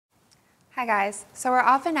Hi guys. So we're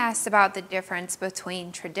often asked about the difference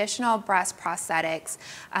between traditional breast prosthetics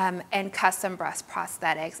and custom breast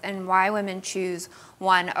prosthetics and why women choose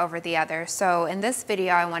one over the other. So in this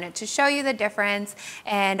video I wanted to show you the difference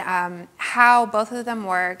and how both of them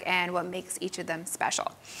work and what makes each of them special.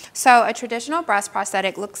 So a traditional breast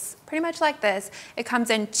prosthetic looks pretty much like this. It comes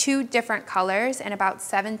in 2 different colors and about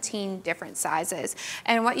 17 different sizes.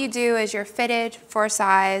 And what you do is you're fitted for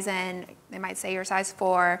size, and they might say you're size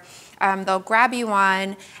 4. They'll grab you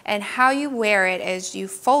one, and how you wear it is you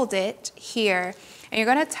fold it here, and you're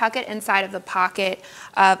going to tuck it inside of the pocket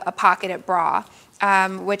of a pocketed bra,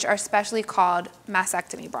 which are specially called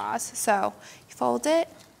mastectomy bras. So you fold it,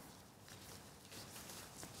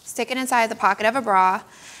 stick it inside the pocket of a bra,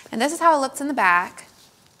 and this is how it looks in the back.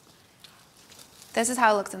 This is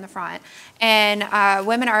how it looks in the front. And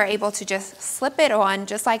women are able to just slip it on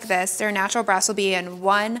just like this. Their natural breast will be in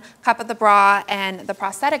one cup of the bra, and the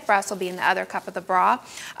prosthetic breast will be in the other cup of the bra.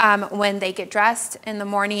 When they get dressed in the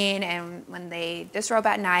morning and when they disrobe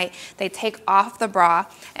at night, they take off the bra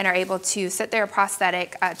and are able to sit their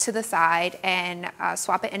prosthetic to the side and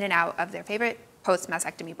swap it in and out of their favorite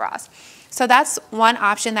post-mastectomy bras. So that's one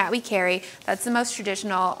option that we carry. That's the most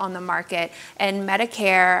traditional on the market, and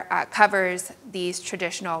Medicare covers these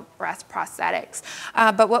traditional breast prosthetics.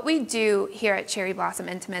 But what we do here at Cherry Blossom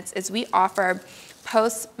Intimates is we offer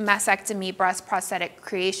post-mastectomy breast prosthetic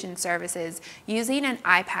creation services. Using an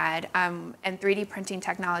iPad and 3D printing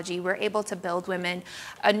technology, we're able to build women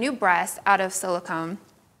a new breast out of silicone,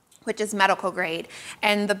 which is medical grade.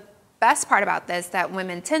 And the best part about this that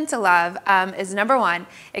women tend to love is, number one,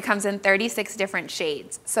 it comes in 36 different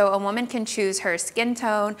shades. So a woman can choose her skin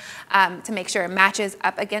tone to make sure it matches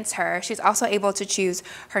up against her. She's also able to choose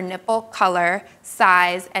her nipple color,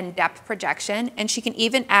 size, and depth projection. And she can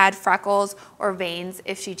even add freckles or veins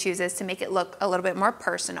if she chooses to make it look a little bit more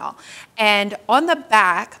personal. And on the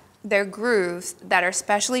back, they're grooves that are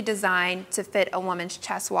specially designed to fit a woman's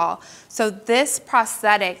chest wall. So this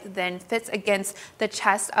prosthetic then fits against the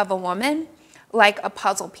chest of a woman like a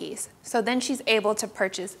puzzle piece. So then she's able to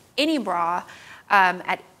purchase any bra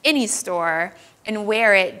at any store and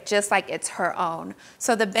wear it just like it's her own.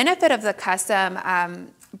 So the benefit of the custom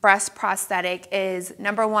breast prosthetic is,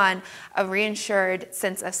 number one, a reassured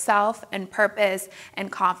sense of self and purpose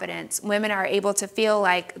and confidence. Women are able to feel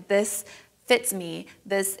like this fits me,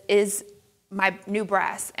 this is my new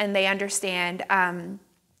breast, and they understand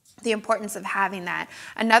the importance of having that.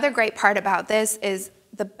 Another great part about this is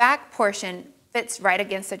the back portion fits right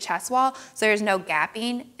against the chest wall, so there's no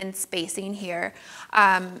gapping and spacing here.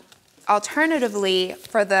 Alternatively,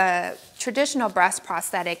 for the traditional breast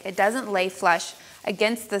prosthetic, it doesn't lay flush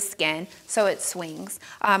against the skin, so it swings.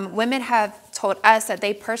 Women have told us that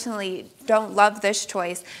they personally don't love this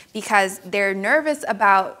choice because they're nervous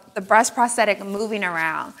about the breast prosthetic moving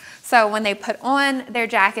around. So when they put on their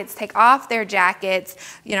jackets, take off their jackets,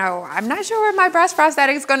 you know, I'm not sure where my breast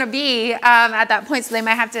prosthetic is going to be at that point, so they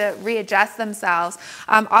might have to readjust themselves.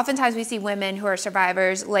 Oftentimes we see women who are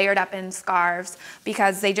survivors layered up in scarves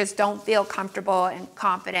because they just don't feel comfortable and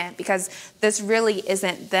confident because this really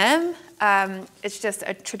isn't them. It's just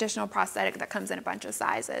a traditional prosthetic that comes in a bunch of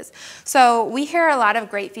sizes. So we hear a lot of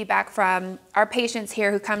great feedback from our patients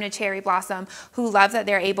here who come to Cherry Blossom who love that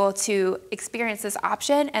they're able to experience this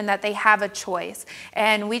option and that they have a choice.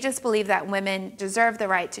 And we just believe that women deserve the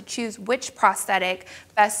right to choose which prosthetic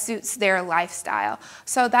best suits their lifestyle.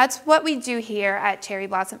 So that's what we do here at Cherry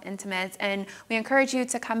Blossom Intimates, and we encourage you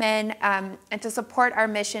to come in and to support our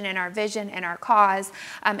mission and our vision and our cause,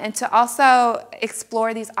 and to also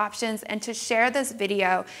explore these options and to share this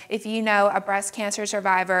video if you know a breast cancer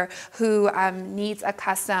survivor who needs a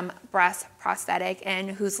custom breast prosthetic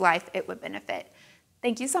and whose life it would benefit.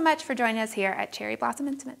 Thank you so much for joining us here at Cherry Blossom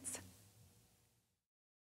Intimates.